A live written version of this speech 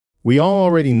We all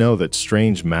already know that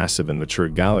strange, massive, and mature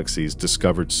galaxies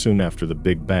discovered soon after the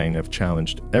Big Bang have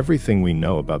challenged everything we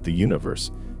know about the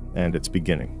universe and its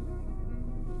beginning.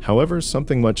 However,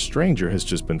 something much stranger has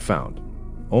just been found.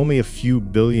 Only a few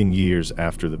billion years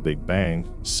after the Big Bang,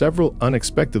 several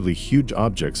unexpectedly huge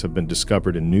objects have been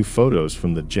discovered in new photos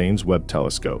from the James Webb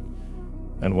Telescope.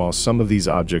 And while some of these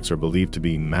objects are believed to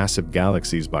be massive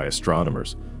galaxies by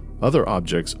astronomers, other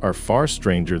objects are far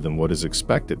stranger than what is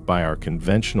expected by our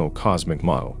conventional cosmic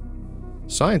model.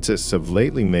 Scientists have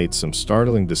lately made some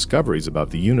startling discoveries about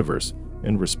the universe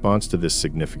in response to this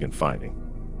significant finding.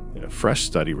 In a fresh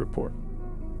study report,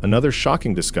 another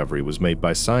shocking discovery was made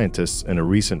by scientists in a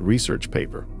recent research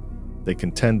paper. They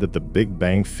contend that the Big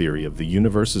Bang theory of the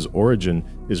universe's origin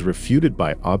is refuted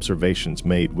by observations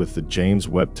made with the James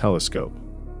Webb Telescope.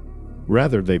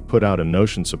 Rather, they put out a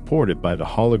notion supported by the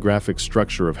holographic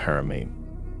structure of Haramane.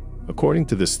 According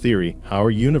to this theory,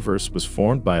 our universe was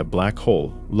formed by a black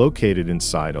hole located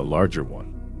inside a larger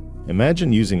one.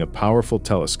 Imagine using a powerful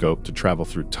telescope to travel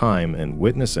through time and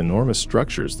witness enormous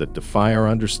structures that defy our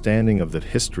understanding of the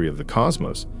history of the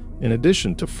cosmos, in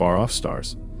addition to far-off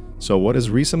stars. So what has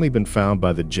recently been found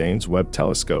by the James Webb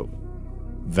Telescope?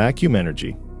 Vacuum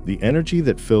energy, the energy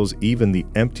that fills even the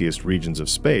emptiest regions of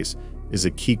space, is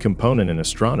a key component in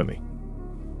astronomy.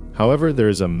 However, there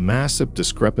is a massive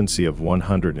discrepancy of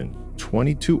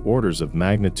 122 orders of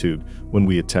magnitude when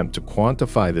we attempt to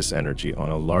quantify this energy on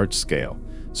a large scale,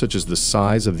 such as the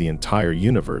size of the entire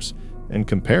universe, and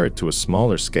compare it to a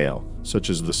smaller scale, such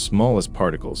as the smallest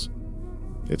particles.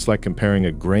 It's like comparing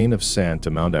a grain of sand to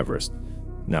Mount Everest.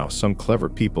 Now, some clever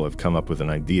people have come up with an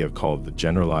idea called the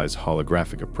generalized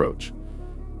holographic approach.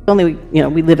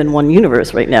 We live in one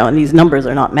universe right now, and these numbers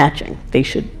are not matching. They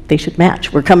should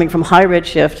match. We're coming from high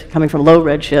redshift, coming from low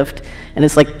redshift, and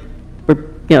it's like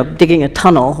we're digging a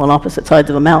tunnel on opposite sides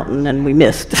of a mountain, and we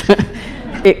missed.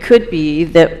 It could be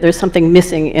that there's something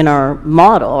missing in our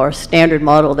model, our standard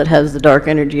model that has the dark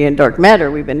energy and dark matter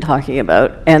we've been talking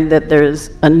about, and that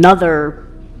there's another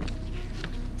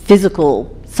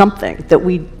physical something that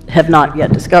we have not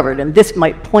yet discovered, and this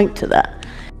might point to that.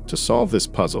 To solve this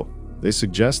puzzle, they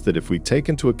suggest that if we take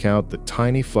into account the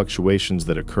tiny fluctuations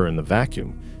that occur in the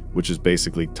vacuum, which is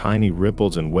basically tiny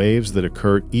ripples and waves that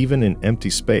occur even in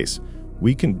empty space,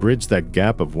 we can bridge that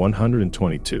gap of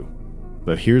 122.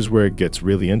 But here's where it gets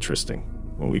really interesting.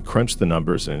 When we crunch the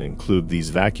numbers and include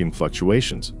these vacuum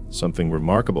fluctuations, something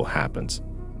remarkable happens.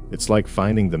 It's like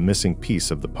finding the missing piece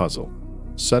of the puzzle.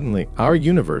 Suddenly, our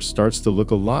universe starts to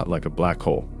look a lot like a black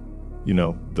hole. You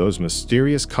know, those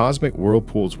mysterious cosmic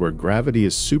whirlpools where gravity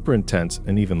is super intense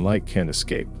and even light can't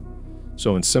escape.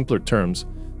 So in simpler terms,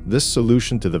 this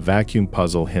solution to the vacuum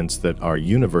puzzle hints that our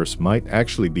universe might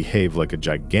actually behave like a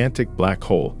gigantic black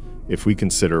hole if we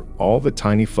consider all the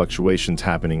tiny fluctuations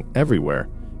happening everywhere,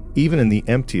 even in the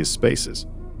emptiest spaces.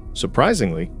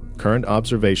 Surprisingly, current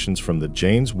observations from the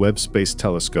James Webb Space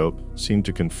Telescope seem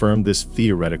to confirm this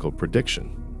theoretical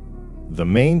prediction. The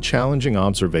main challenging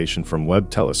observation from Webb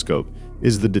Telescope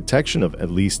is the detection of at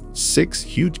least 6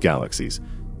 huge galaxies,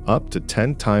 up to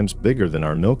 10 times bigger than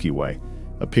our Milky Way,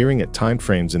 appearing at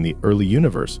timeframes in the early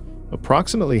universe,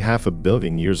 approximately 500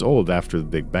 million years old after the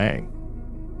Big Bang.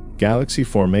 Galaxy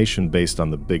formation based on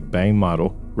the Big Bang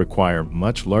model require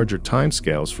much larger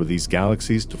timescales for these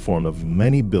galaxies to form of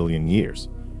many billion years.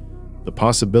 The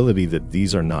possibility that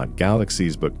these are not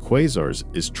galaxies but quasars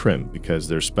is trim because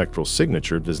their spectral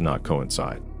signature does not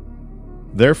coincide.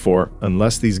 Therefore,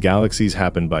 unless these galaxies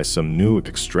happen by some new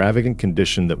extravagant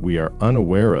condition that we are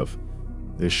unaware of,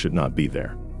 this should not be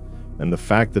there. And the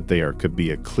fact that they are could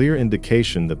be a clear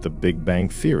indication that the Big Bang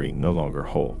theory no longer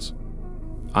holds.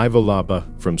 Ivo Laba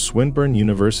from Swinburne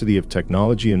University of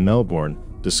Technology in Melbourne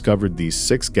discovered these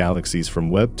 6 galaxies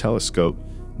from Webb Telescope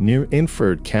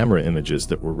near-infrared camera images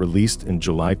that were released in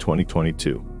July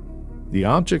 2022. The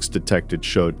objects detected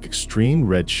showed extreme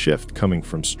red shift coming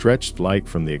from stretched light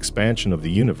from the expansion of the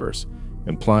universe,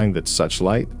 implying that such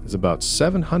light is about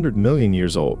 700 million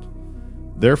years old.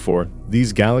 Therefore,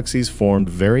 these galaxies formed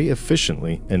very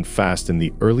efficiently and fast in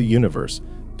the early universe,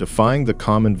 defying the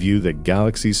common view that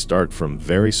galaxies start from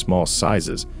very small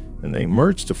sizes and they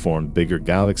merge to form bigger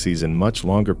galaxies in much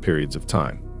longer periods of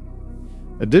time.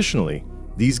 Additionally,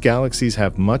 these galaxies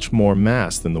have much more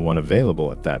mass than the one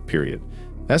available at that period,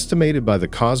 estimated by the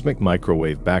cosmic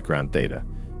microwave background data,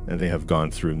 and they have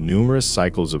gone through numerous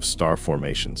cycles of star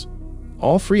formations.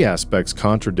 All 3 aspects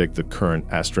contradict the current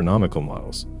astronomical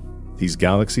models. These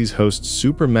galaxies host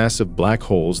supermassive black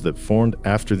holes that formed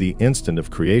after the instant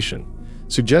of creation,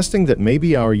 suggesting that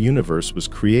maybe our universe was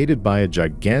created by a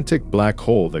gigantic black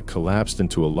hole that collapsed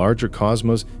into a larger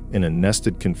cosmos in a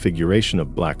nested configuration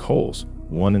of black holes,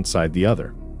 one inside the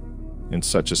other. In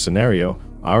such a scenario,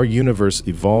 our universe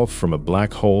evolved from a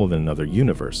black hole in another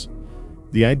universe.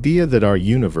 The idea that our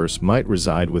universe might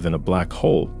reside within a black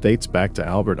hole dates back to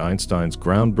Albert Einstein's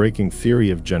groundbreaking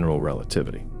theory of general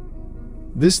relativity.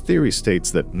 This theory states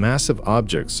that massive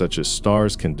objects such as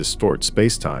stars can distort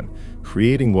space-time,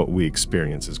 creating what we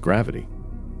experience as gravity.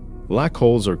 Black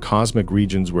holes are cosmic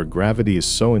regions where gravity is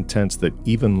so intense that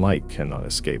even light cannot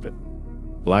escape it.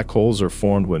 Black holes are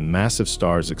formed when massive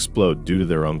stars explode due to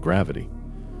their own gravity.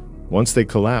 Once they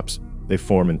collapse, they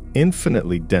form an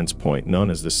infinitely dense point known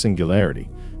as the singularity,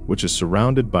 which is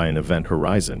surrounded by an event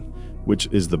horizon, which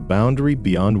is the boundary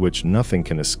beyond which nothing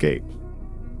can escape.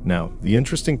 Now, the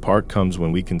interesting part comes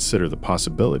when we consider the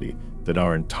possibility that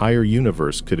our entire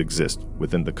universe could exist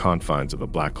within the confines of a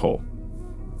black hole.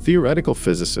 Theoretical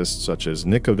physicists such as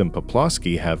Nikodem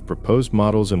Poplawski have proposed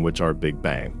models in which our Big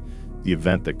Bang, the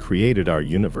event that created our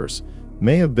universe,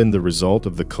 may have been the result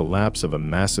of the collapse of a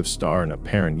massive star in a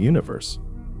parent universe.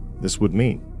 This would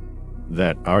mean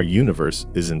that our universe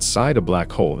is inside a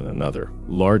black hole in another,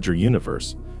 larger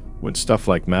universe. When stuff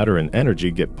like matter and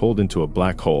energy get pulled into a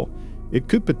black hole, it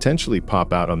could potentially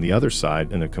pop out on the other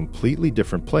side in a completely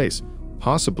different place,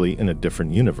 possibly in a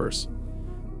different universe.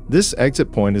 This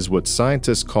exit point is what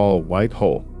scientists call a white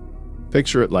hole.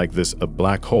 Picture it like this: a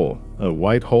black hole, a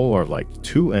white hole are like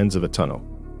two ends of a tunnel.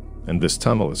 And this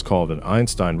tunnel is called an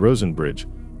Einstein-Rosen bridge,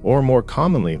 or more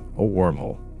commonly, a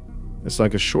wormhole. It's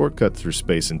like a shortcut through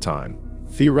space and time.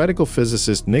 Theoretical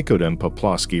physicist Nikodem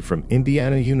Poplawski from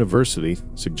Indiana University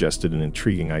suggested an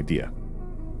intriguing idea.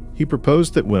 He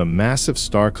proposed that when a massive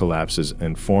star collapses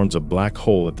and forms a black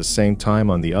hole at the same time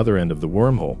on the other end of the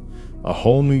wormhole, a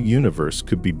whole new universe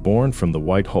could be born from the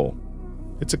white hole.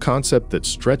 It's a concept that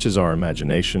stretches our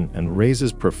imagination and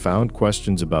raises profound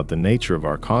questions about the nature of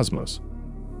our cosmos.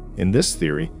 In this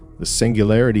theory, the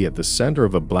singularity at the center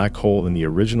of a black hole in the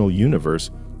original universe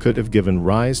could have given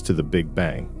rise to the Big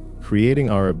Bang,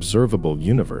 creating our observable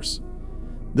universe.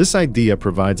 This idea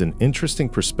provides an interesting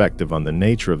perspective on the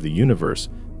nature of the universe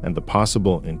and the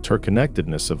possible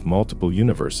interconnectedness of multiple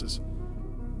universes.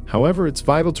 However, it's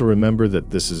vital to remember that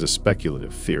this is a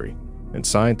speculative theory, and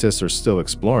scientists are still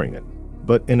exploring it.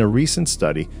 But in a recent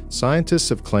study, scientists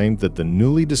have claimed that the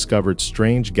newly discovered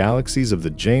strange galaxies of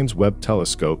the James Webb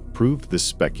Telescope proved this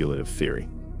speculative theory.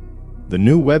 The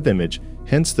new Webb image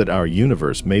hints that our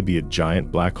universe may be a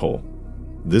giant black hole.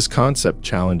 This concept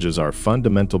challenges our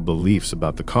fundamental beliefs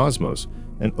about the cosmos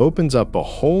and opens up a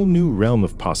whole new realm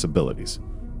of possibilities.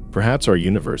 Perhaps our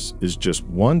universe is just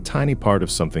one tiny part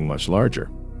of something much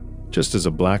larger, just as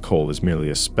a black hole is merely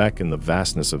a speck in the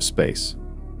vastness of space.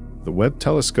 The Webb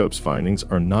telescope's findings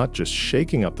are not just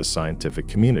shaking up the scientific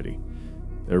community,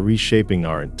 they're reshaping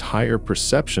our entire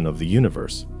perception of the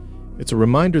universe. It's a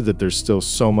reminder that there's still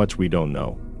so much we don't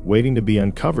know, waiting to be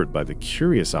uncovered by the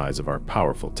curious eyes of our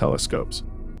powerful telescopes.